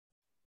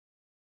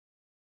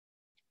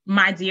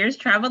My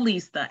dearest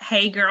Travelista,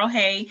 hey girl,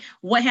 hey,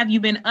 what have you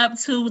been up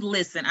to?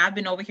 Listen, I've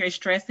been over here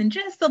stressing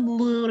just a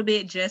little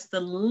bit, just a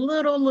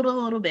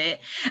little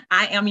bit.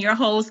 I am your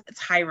host,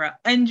 Tyra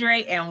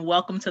Andre, and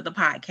welcome to the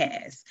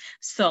podcast.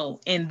 So,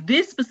 in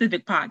this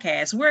specific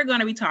podcast, we're going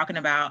to be talking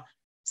about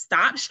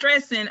stop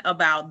stressing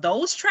about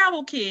those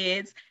travel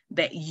kids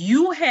that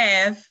you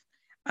have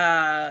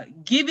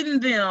giving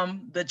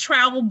them the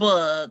travel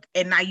bug,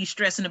 and now you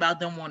stressing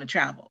about them want to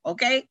travel.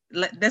 Okay,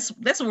 that's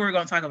what we're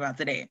going to talk about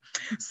today.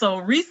 So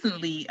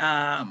recently,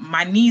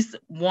 my niece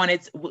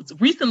wanted.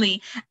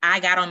 Recently,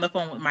 I got on the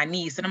phone with my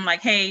niece, and I'm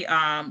like, "Hey,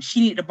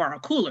 she needed to borrow a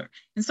cooler."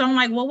 And so I'm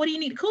like, "Well, what do you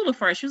need a cooler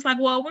for?" She was like,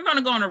 "Well, we're going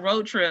to go on a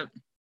road trip."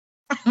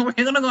 We're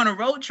gonna go on a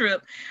road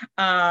trip,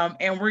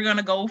 and we're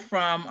gonna go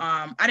from.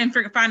 I didn't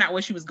find out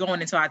where she was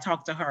going until I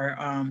talked to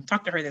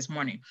her this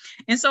morning,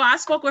 and so I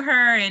spoke with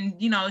her, and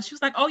she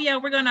was like, "Oh yeah,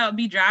 we're gonna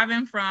be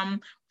driving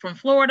from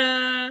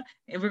Florida,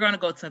 and we're gonna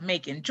go to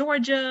Macon,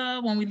 Georgia.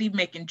 When we leave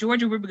Macon,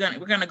 Georgia, we're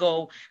gonna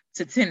go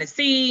to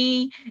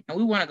Tennessee, and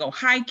we want to go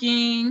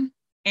hiking,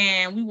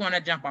 and we want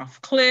to jump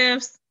off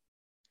cliffs."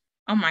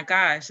 Oh my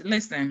gosh,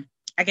 listen,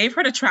 I gave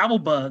her the travel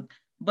bug,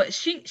 but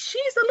she's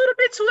a little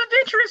bit too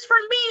adventurous for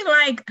me.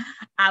 Like,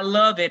 I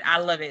love it. I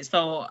love it.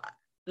 So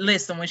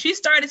listen, when she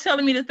started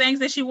telling me the things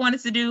that she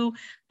wanted to do,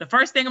 the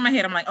first thing in my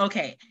head, I'm like,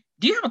 okay,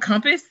 do you have a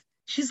compass?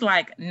 She's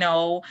like,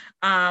 no.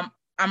 I'm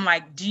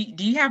like, do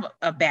you have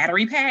a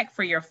battery pack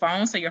for your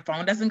phone so your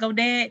phone doesn't go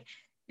dead?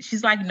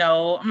 She's like,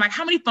 no. I'm like,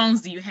 how many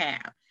phones do you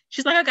have?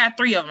 She's like, I got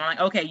three of them. I'm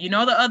like, okay,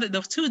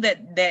 the two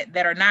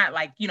that are not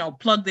like,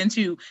 plugged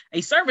into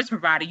a service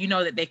provider,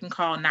 that they can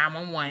call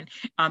 911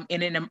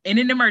 in an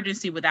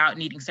emergency without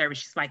needing service.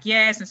 She's like,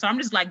 yes. And so I'm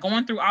just like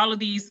going through all of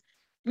these,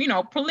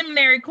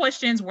 preliminary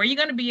questions. Where you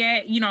going to be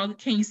at?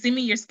 Can you send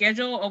me your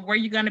schedule of where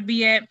you're going to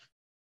be at?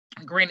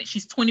 Granted,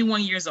 she's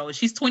 21 years old.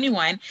 She's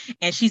 21,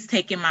 and she's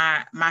taking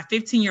my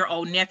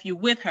 15-year-old nephew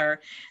with her.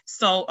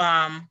 So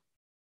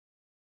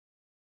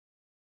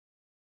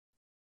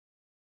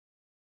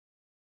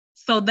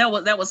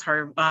that was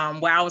her.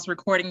 While I was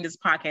recording this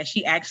podcast,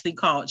 she actually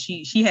called.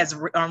 She has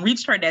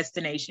reached her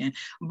destination.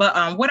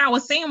 But what I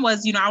was saying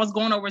was, I was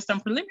going over some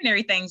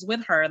preliminary things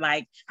with her,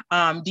 like,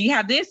 do you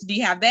have this? Do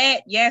you have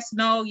that? Yes,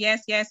 no,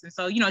 yes, yes. And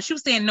so, she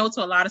was saying no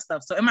to a lot of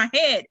stuff. So in my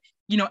head,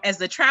 as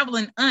the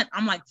traveling aunt,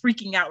 I'm like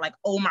freaking out, like,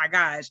 oh my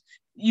gosh,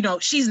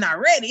 she's not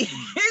ready.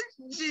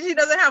 She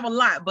doesn't have a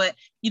lot, but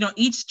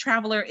each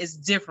traveler is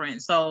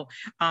different. So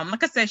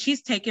like I said,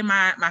 she's taking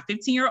my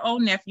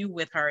 15-year-old nephew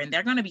with her, and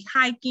they're going to be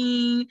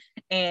hiking,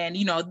 and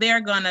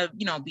they're going to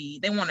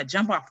they want to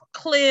jump off a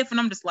cliff, and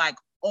I'm just like,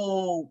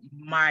 oh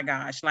my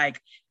gosh,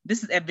 like,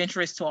 this is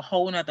adventurous to a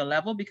whole nother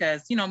level,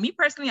 because me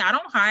personally, I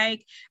don't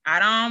hike.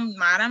 I'm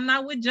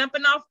not with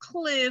jumping off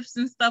cliffs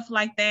and stuff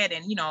like that.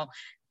 And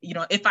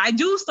if I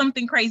do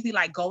something crazy,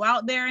 like go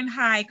out there and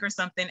hike or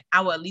something, I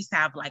will at least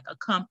have like a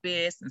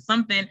compass and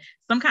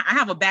I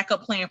have a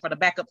backup plan for the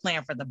backup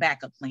plan for the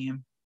backup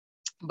plan.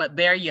 But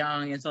they're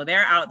young, and so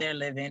they're out there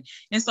living.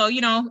 And so,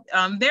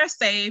 they're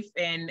safe.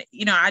 And,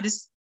 I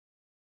just,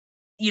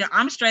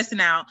 I'm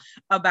stressing out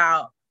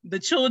about the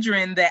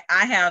children that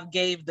I have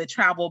gave the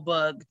travel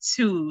bug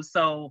to.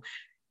 So,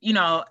 you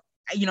know,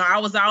 I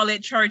was all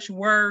at church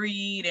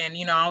worried, and,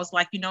 I was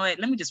like, what,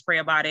 let me just pray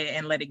about it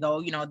and let it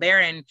go.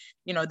 They're in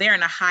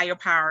a higher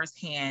power's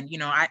hand.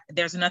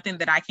 There's nothing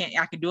that I can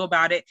do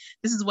about it.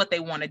 This is what they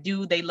want to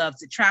do. They love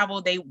to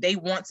travel. They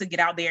want to get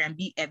out there and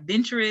be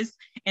adventurous.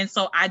 And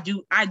so I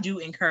do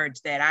encourage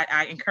that.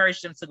 I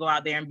encourage them to go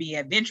out there and be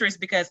adventurous,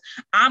 because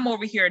I'm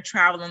over here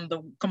traveling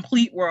the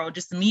complete world,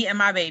 just me and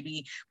my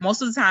baby.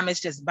 Most of the time it's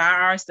just by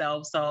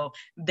ourselves. So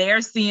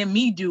they're seeing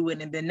me do it,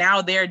 and then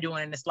now they're doing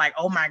it. And it's like,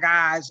 oh my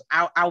gosh,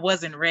 I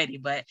wasn't ready.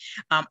 But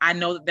I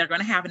know that they're going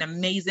to have an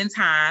amazing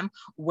time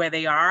where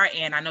they are.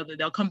 And I know that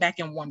they'll come back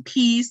in one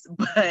piece.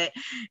 But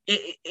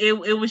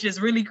it was just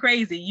really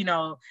crazy,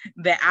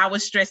 that I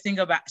was stressing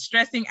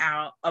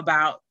out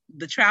about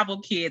the travel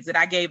kids that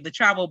I gave the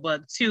travel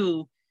bug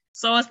to.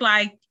 So it's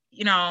like,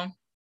 I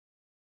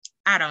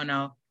don't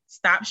know.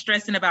 Stop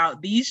stressing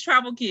about these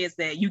travel kids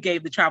that you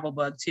gave the travel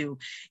bug to.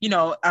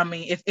 I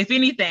mean, if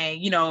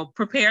anything,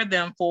 prepare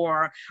them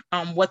for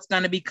what's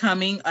going to be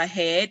coming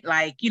ahead.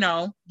 Like,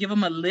 give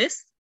them a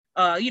list.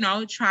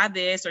 Try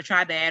this or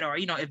try that, or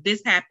if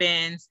this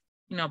happens,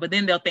 but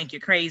then they'll think you're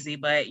crazy.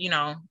 But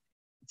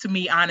to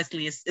me,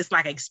 honestly, it's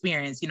like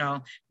experience.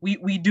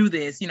 We do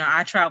this.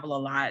 I travel a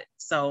lot,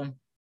 so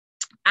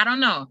I don't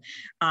know.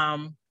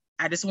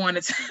 I just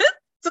wanted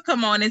to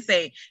come on and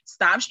say,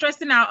 stop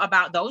stressing out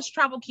about those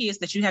travel kids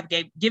that you have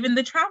given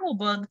the travel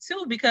bug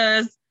to,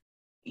 because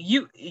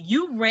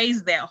you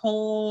raised that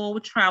whole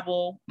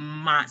travel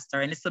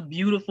monster, and it's a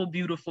beautiful,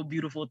 beautiful,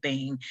 beautiful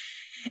thing.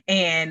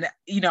 And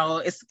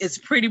it's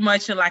pretty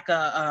much like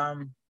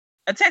a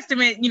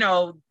testament.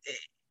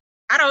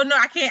 I don't know.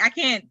 I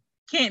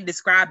can't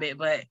describe it,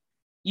 but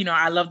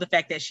I love the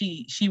fact that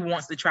she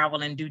wants to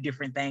travel and do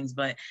different things,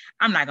 but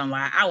I'm not gonna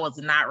lie, I was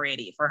not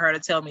ready for her to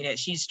tell me that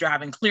she's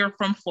driving clear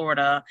from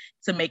Florida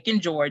to Macon,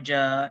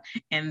 Georgia.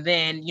 And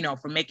then,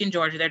 from Macon,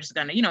 Georgia, they're just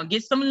gonna,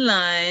 get some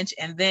lunch.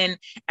 And then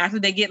after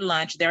they get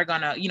lunch, they're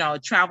gonna,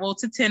 travel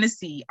to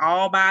Tennessee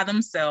all by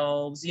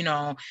themselves,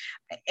 and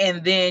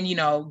then,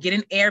 get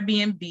an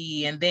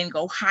Airbnb and then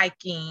go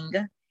hiking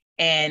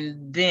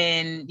and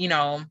then,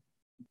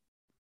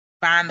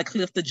 find the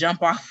cliff to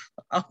jump off.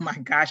 Oh my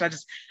gosh,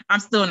 I'm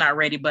still not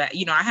ready, but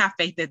I have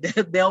faith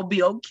that they'll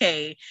be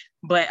okay.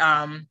 But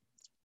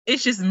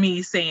it's just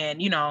me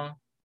saying,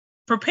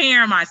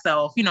 preparing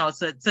myself,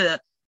 to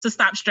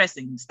stop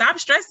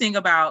stressing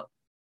about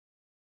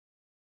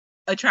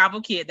a travel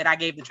kid that I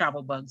gave the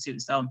travel bug to.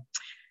 So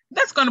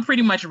that's going to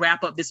pretty much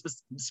wrap up this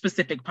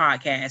specific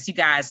podcast. You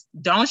guys,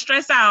 don't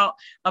stress out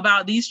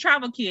about these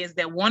travel kids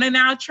that want to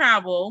now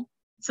travel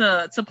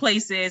to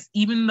places,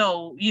 even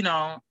though,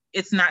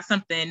 it's not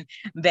something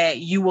that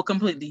you will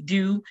completely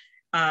do.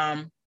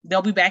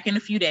 They'll be back in a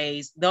few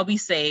days. They'll be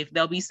safe.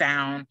 They'll be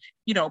sound.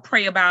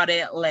 Pray about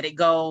it. Let it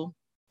go.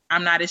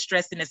 I'm not as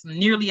stressing as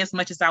nearly as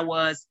much as I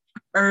was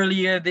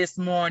earlier this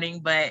morning,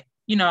 but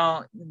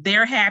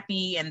they're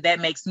happy, and that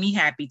makes me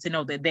happy to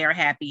know that they're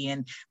happy,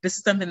 and this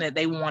is something that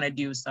they want to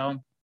do.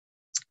 So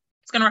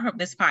it's going to wrap up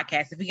this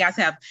podcast. If you guys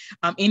have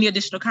any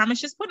additional comments,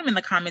 just put them in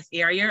the comments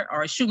area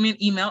or shoot me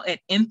an email at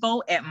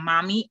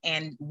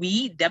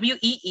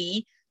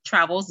info@mommyandwe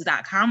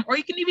travels.com, or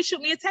you can even shoot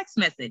me a text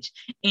message,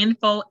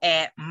 shoot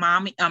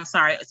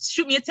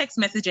me a text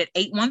message at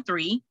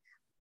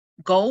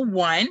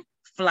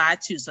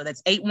 813-GO1-FLY2. So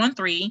that's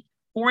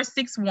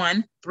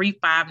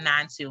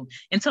 813-461-3592.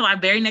 Until our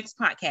very next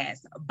podcast.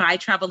 Bye,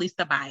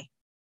 Travelista. Bye.